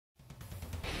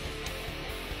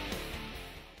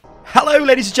Hello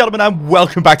ladies and gentlemen, and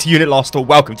welcome back to Unit Lost, or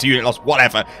welcome to Unit Lost,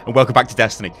 whatever, and welcome back to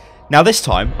Destiny. Now this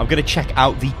time, I'm going to check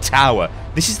out the tower.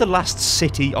 This is the last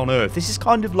city on Earth. This is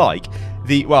kind of like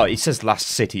the, well, it says last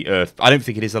city Earth. I don't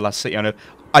think it is the last city on Earth.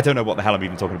 I don't know what the hell I'm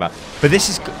even talking about. But this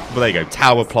is, well there you go,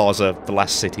 Tower Plaza, the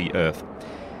last city Earth.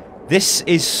 This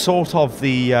is sort of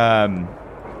the,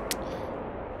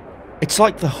 it's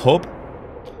like the hub.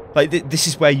 Like, this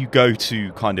is where you go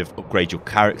to kind of upgrade your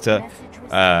character.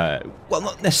 Well,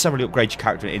 not necessarily upgrade your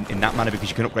character in that manner, because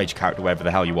you can upgrade your character wherever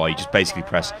the hell you are. You just basically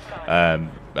press,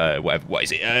 what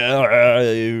is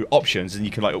it, options, and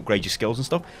you can, like, upgrade your skills and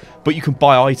stuff. But you can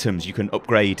buy items, you can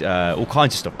upgrade all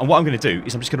kinds of stuff. And what I'm going to do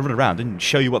is I'm just going to run around and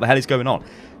show you what the hell is going on.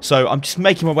 So I'm just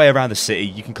making my way around the city.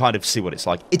 You can kind of see what it's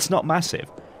like. It's not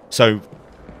massive. So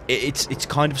it's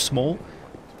kind of small,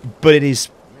 but it's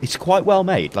quite well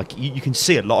made. Like, you can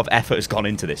see a lot of effort has gone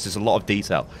into this. There's a lot of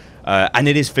detail. And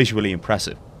it is visually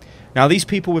impressive. Now, these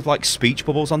people with, like, speech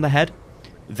bubbles on their head,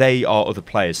 they are other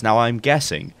players. Now, I'm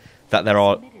guessing that there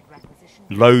are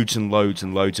loads and loads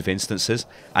and loads of instances,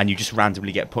 and you just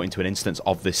randomly get put into an instance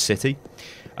of this city,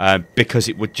 because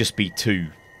it would just be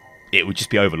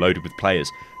overloaded with players.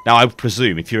 Now, I would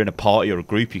presume if you're in a party or a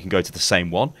group, you can go to the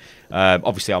same one.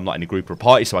 Obviously, I'm not in a group or a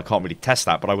party, so I can't really test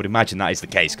that, but I would imagine that is the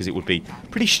case, because it would be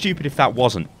pretty stupid if that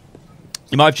wasn't.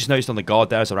 You might have just noticed on the guard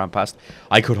there as I ran past,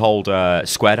 I could hold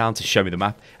square down to show me the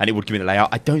map, and it would give me the layout.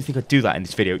 I don't think I'd do that in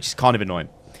this video, which is kind of annoying.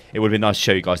 It would have been nice to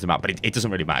show you guys the map, but it doesn't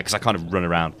really matter, because I kind of run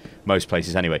around most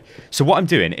places anyway. So what I'm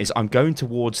doing is I'm going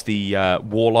towards the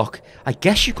Warlock, I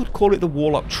guess you could call it the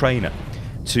Warlock Trainer,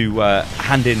 to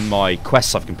hand in my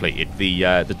quests I've completed.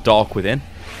 The Dark Within,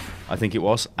 I think it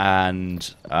was,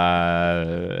 and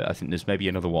I think there's maybe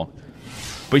another one.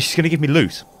 But she's going to give me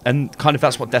loot, and kind of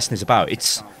that's what Destiny's about.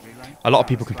 It's... A lot of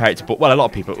people compare it to... Well, a lot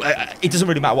of people... It doesn't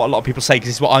really matter what a lot of people say, because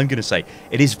it's what I'm going to say.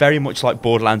 It is very much like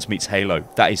Borderlands meets Halo.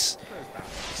 That is...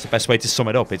 It's the best way to sum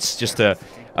it up. It's just a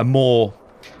more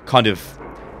kind of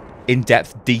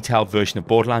in-depth, detailed version of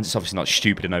Borderlands. It's obviously not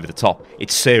stupid and over the top.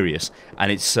 It's serious,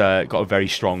 and it's got a very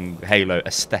strong Halo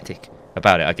aesthetic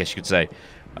about it, I guess you could say.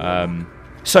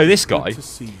 So this guy...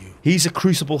 He's a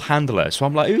Crucible handler, so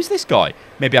I'm like, who's this guy?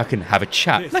 Maybe I can have a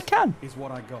chat. And I can.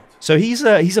 So he's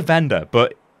a vendor,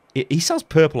 but... He sells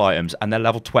purple items, and they're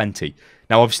level 20.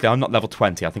 Now, obviously, I'm not level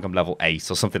 20. I think I'm level 8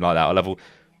 or something like that, or level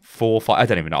 4, 5. I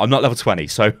don't even know. I'm not level 20,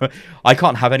 so I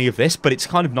can't have any of this, but it's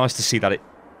kind of nice to see that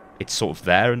it's sort of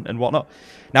there and whatnot.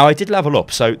 Now, I did level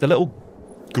up, so the little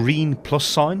green plus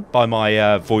sign by my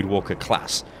Voidwalker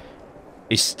class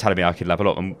is telling me I can level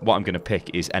up, and what I'm going to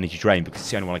pick is Energy Drain, because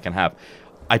it's the only one I can have.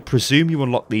 I presume you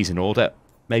unlock these in order.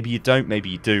 Maybe you don't, maybe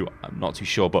you do. I'm not too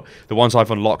sure, but the ones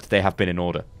I've unlocked, they have been in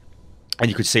order. And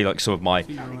you could see, like, some of my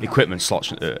equipment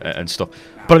slots and stuff.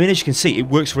 But I mean, as you can see, it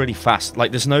works really fast.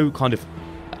 Like, there's no kind of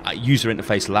user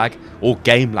interface lag or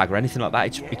game lag or anything like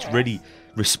that. It's really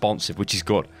responsive, which is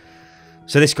good.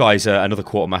 So this guy's another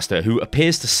quartermaster who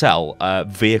appears to sell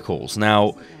vehicles.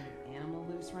 Now,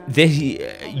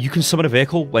 you can summon a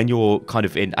vehicle when you're kind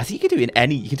of in... I think you can do it in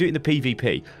any... You can do it in the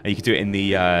PvP, and you can do it in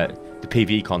the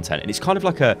PvE content. And it's kind of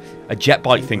like a jet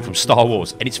bike thing from Star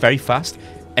Wars, and it's very fast.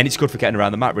 And it's good for getting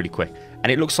around the map really quick.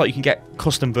 And it looks like you can get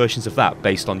custom versions of that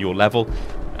based on your level.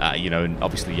 You know, and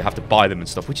obviously you have to buy them and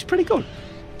stuff, which is pretty good.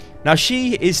 Now,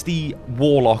 she is the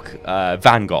Warlock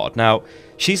Vanguard. Now,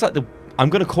 she's like the... I'm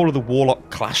going to call her the Warlock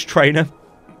Class Trainer.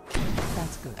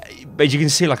 That's good. But you can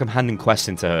see, like, I'm handing quests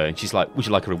into her, and she's like, would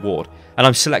you like a reward? And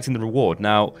I'm selecting the reward.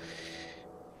 Now,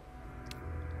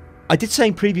 I did say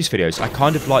in previous videos, I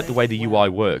kind of like the way the UI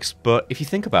works. But if you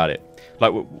think about it,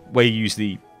 like where you use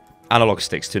the analog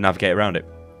sticks to navigate around it,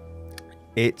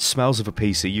 it smells of a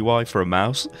PC UI for a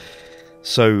mouse.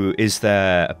 So is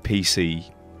there a PC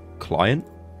client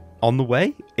on the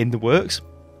way, in the works?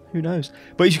 Who knows?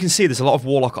 But as you can see, there's a lot of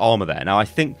Warlock armor there. Now, I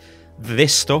think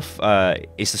this stuff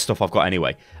is the stuff I've got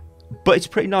anyway, but it's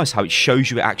pretty nice how it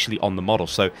shows you it actually on the model.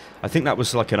 So I think that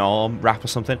was like an arm wrap or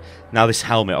something. Now this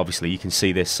helmet, obviously you can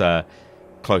see this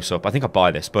close up. I think I'll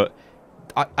buy this, but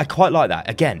I quite like that.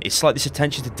 Again, it's like this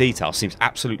attention to detail seems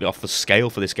absolutely off the scale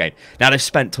for this game. Now, they've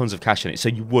spent tons of cash on it, so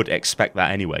you would expect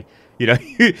that anyway. You know,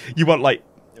 you want, like,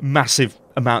 massive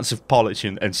amounts of polish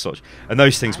and such. And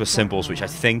those things were symbols which I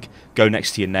think go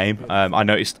next to your name. I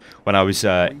noticed when I was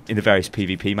in the various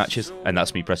PvP matches, and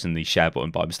that's me pressing the share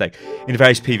button by mistake, in the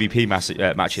various PvP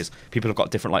matches, people have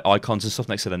got different, like, icons and stuff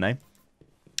next to their name.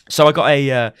 So I got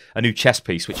a new chest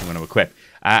piece, which I'm going to equip,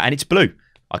 and it's blue.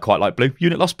 I quite like blue.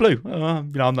 Unit Lost blue. You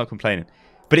know, I'm not complaining.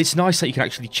 But it's nice that you can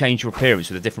actually change your appearance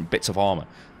with the different bits of armor.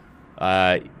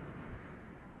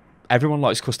 Everyone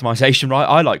likes customization, right?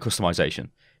 I like customization.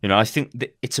 You know, I think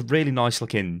that it's a really nice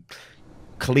looking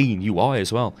clean UI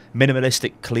as well.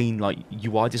 Minimalistic, clean, like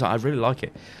UI design. I really like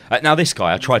it. Now this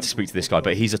guy, I tried to speak to this guy,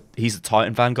 but he's a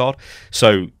Titan Vanguard,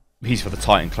 so he's for the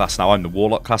Titan class. Now I'm the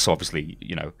Warlock class, so obviously,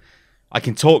 you know, I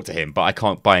can talk to him, but I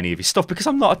can't buy any of his stuff because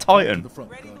I'm not a Titan.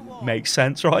 Makes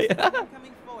sense, right?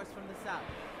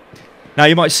 Now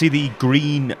you might see the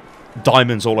green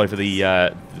diamonds all over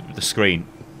the screen.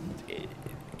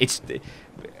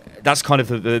 That's kind of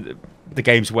the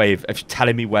game's way of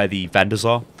telling me where the vendors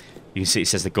are. You can see it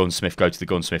says the gunsmith, go to the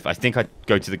gunsmith. I think I'd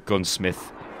go to the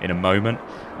gunsmith in a moment.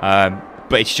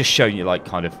 But it's just showing you like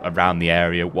kind of around the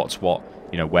area, what's what,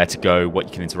 you know, where to go, what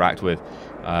you can interact with.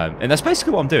 And that's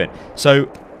basically what I'm doing.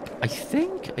 So I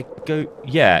think I go,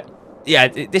 yeah,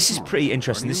 this is pretty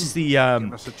interesting. This is the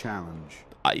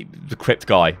the crypt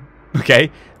guy.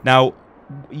 Okay, now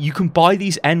you can buy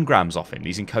these engrams off him,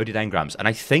 these encoded engrams, and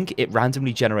I think it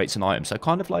randomly generates an item. So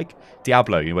kind of like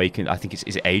Diablo, you know, where you can, I think is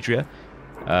it Adria?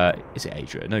 Is it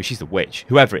Adria? No, she's the witch.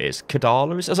 Whoever it is,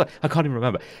 Kadala is. I can't even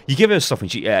remember. You give her stuff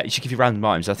and she give you random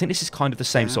items. I think this is kind of the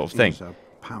same sort of thing.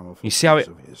 You see how it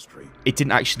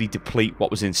didn't actually deplete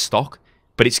what was in stock,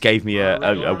 but it's gave me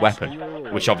a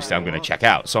weapon, which obviously I'm going to check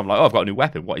out. So I'm like, oh, I've got a new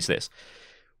weapon. What is this?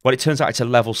 Well, it turns out it's a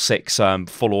level 6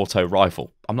 full auto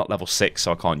rifle. I'm not level 6,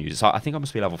 so I can't use it. So I think I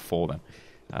must be level 4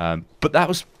 then. But that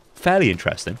was fairly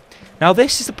interesting. Now,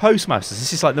 this is the postmaster.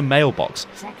 This is like the mailbox.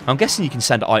 I'm guessing you can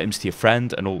send items to your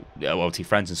friend and all, well, to your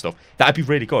friends and stuff. That'd be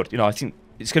really good. You know, I think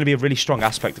it's going to be a really strong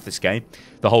aspect of this game.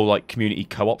 The whole like community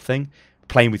co-op thing,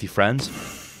 playing with your friends.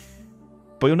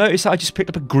 But you'll notice that I just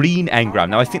picked up a green engram.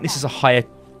 Now, I think this is a higher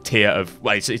tier of,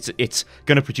 well, it's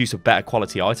going to produce a better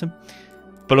quality item.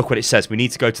 But look what it says. We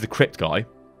need to go to the crypt guy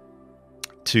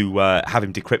to have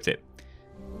him decrypt it.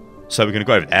 So we're going to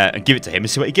go over there and give it to him and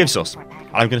see what he gives us. And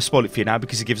I'm going to spoil it for you now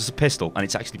because he gives us a pistol, and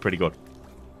it's actually pretty good.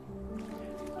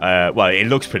 Well, it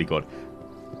looks pretty good.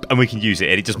 And we can use it,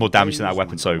 and it does more damage than our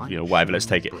weapon, so, you know, whatever, let's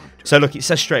take it. So look, it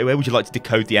says straight away, would you like to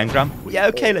decode the engram? Yeah,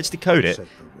 okay, let's decode it.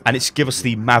 And it's give us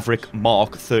the Maverick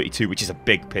Mark 32, which is a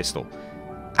big pistol.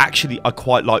 Actually, I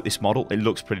quite like this model. It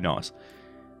looks pretty nice.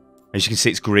 As you can see,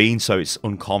 it's green, so it's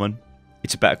uncommon.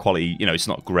 It's a better quality, you know, it's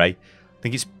not grey. I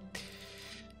think it's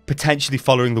potentially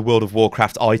following the World of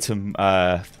Warcraft item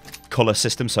colour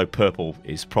system, so purple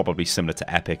is probably similar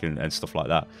to Epic and stuff like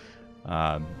that.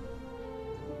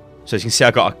 So as you can see,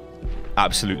 I've got an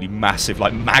absolutely massive,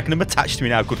 like, Magnum attached to me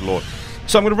now, good lord.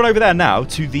 So I'm going to run over there now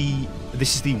to the,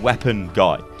 this is the weapon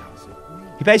guy.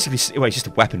 He basically, well, he's just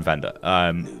a weapon vendor.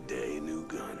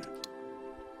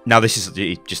 Now this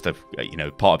is just a, you know,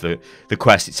 part of the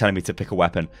quest. It's telling me to pick a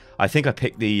weapon. I think I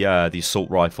picked the assault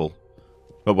rifle.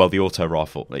 Well, the auto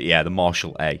rifle. Yeah, the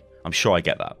Marshall A. I'm sure I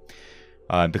get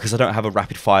that. Because I don't have a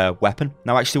rapid fire weapon.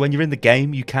 Now actually when you're in the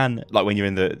game you can, like when you're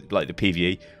in the the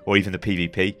PvE or even the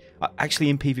PvP. Actually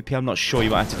in PvP I'm not sure,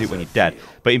 you might have to do it when you're dead.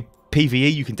 But in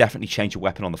PvE you can definitely change your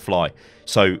weapon on the fly.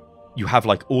 So you have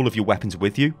like all of your weapons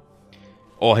with you.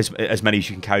 Or as many as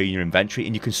you can carry in your inventory,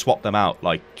 and you can swap them out,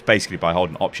 like basically by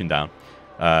holding Option down,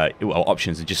 well,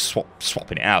 options, and just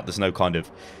swapping it out. There's no kind of,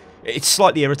 it's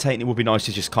slightly irritating. It would be nice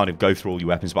to just kind of go through all your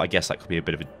weapons, but I guess that could be a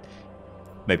bit of a,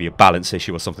 maybe a balance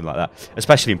issue or something like that,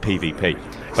 especially in PvP.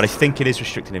 But I think it is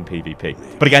restricted in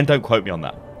PvP. But again, don't quote me on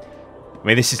that. I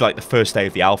mean, this is like the first day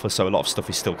of the alpha, so a lot of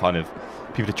stuff is still kind of,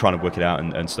 people are trying to work it out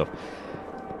and stuff.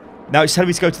 Now it's telling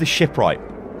me to go to the shipwright.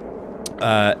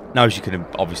 Now, as you can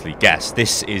obviously guess,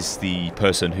 this is the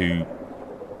person who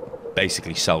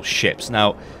basically sells ships.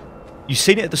 Now, you've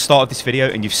seen it at the start of this video,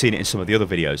 and you've seen it in some of the other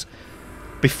videos.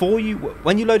 Before you,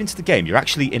 when you load into the game, you're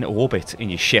actually in orbit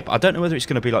in your ship. I don't know whether it's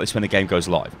going to be like this when the game goes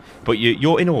live, but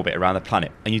you're in orbit around the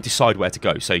planet, and you decide where to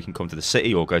go. So you can come to the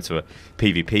city, or go to a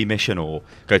PvP mission, or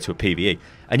go to a PvE,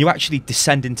 and you actually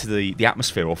descend into the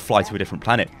atmosphere, or fly to a different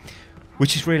planet,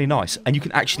 which is really nice. And you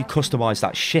can actually customize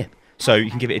that ship. So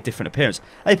you can give it a different appearance.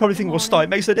 And you probably think, well, Sty, it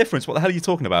makes no difference. What the hell are you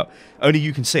talking about? Only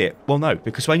you can see it. Well, no,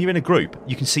 because when you're in a group,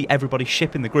 you can see everybody's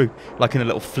ship in the group, like in a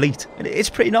little fleet. And it's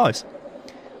pretty nice.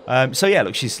 So yeah,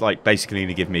 look, she's like basically going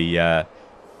to give me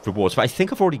rewards. But I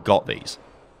think I've already got these.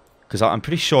 Because I'm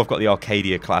pretty sure I've got the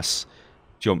Arcadia class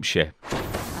jump ship.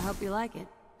 I hope you like it.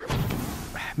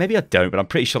 Maybe I don't, but I'm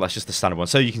pretty sure that's just the standard one.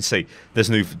 So you can see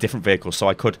there's new different vehicles. So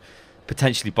I could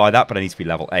potentially buy that, but I need to be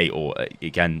level 8 or,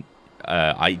 again...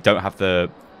 I don't have the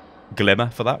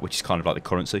glimmer for that, which is kind of like the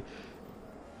currency.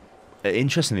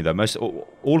 Interestingly, though,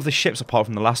 all of the ships, apart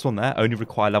from the last one there, only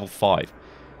require level 5.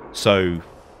 So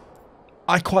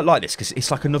I quite like this because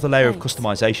it's like another layer of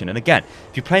customization. And again,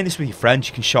 if you're playing this with your friends,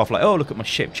 you can show off like, oh, look at my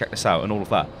ship, check this out, and all of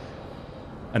that.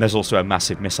 And there's also a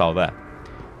massive missile there.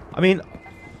 I mean,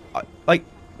 like,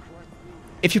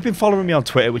 if you've been following me on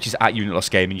Twitter, which is at Unit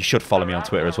Lost Gaming, you should follow me on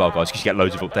Twitter as well, guys, because you get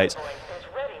loads of updates.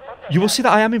 You will see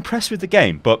that I am impressed with the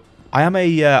game, but I am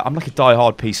I'm like a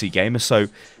die-hard PC gamer, so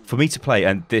for me to play,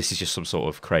 and this is just some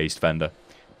sort of crazed vendor.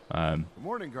 Good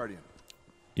morning, Guardian.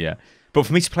 Yeah, but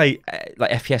for me to play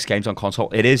like FPS games on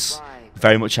console, it is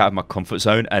very much out of my comfort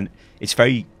zone, and it's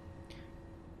very.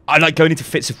 I like going into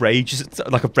fits of rage,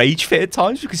 like a rage fit at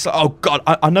times, because like, oh god,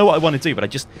 I know what I want to do, but I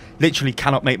just literally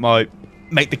cannot make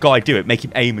the guy do it, make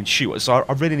him aim and shoot. So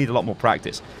I really need a lot more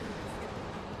practice.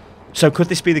 So could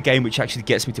this be the game which actually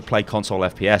gets me to play console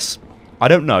FPS? I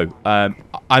don't know.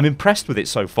 I'm impressed with it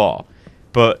so far,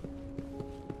 but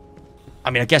I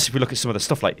mean, I guess if we look at some of the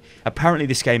stuff, like apparently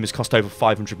this game has cost over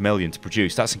 500 million to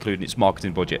produce. That's including its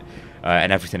marketing budget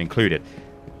and everything included.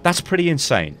 That's pretty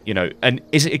insane, you know. And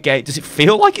is it a game? Does it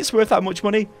feel like it's worth that much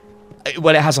money?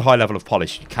 Well, it has a high level of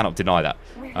polish. You cannot deny that.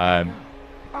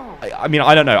 I mean,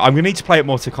 I don't know. I'm going to need to play it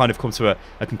more to kind of come to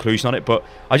a conclusion on it. But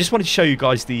I just wanted to show you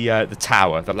guys the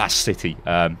tower, the last city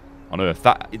on Earth.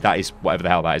 That is whatever the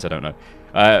hell that is. I don't know.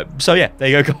 So yeah, there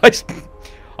you go, guys.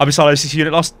 I've been Stylosa, this is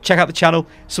Unit Lost. Check out the channel,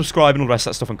 subscribe, and all the rest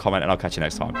of that stuff, and comment. And I'll catch you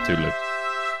next time. Toodaloo.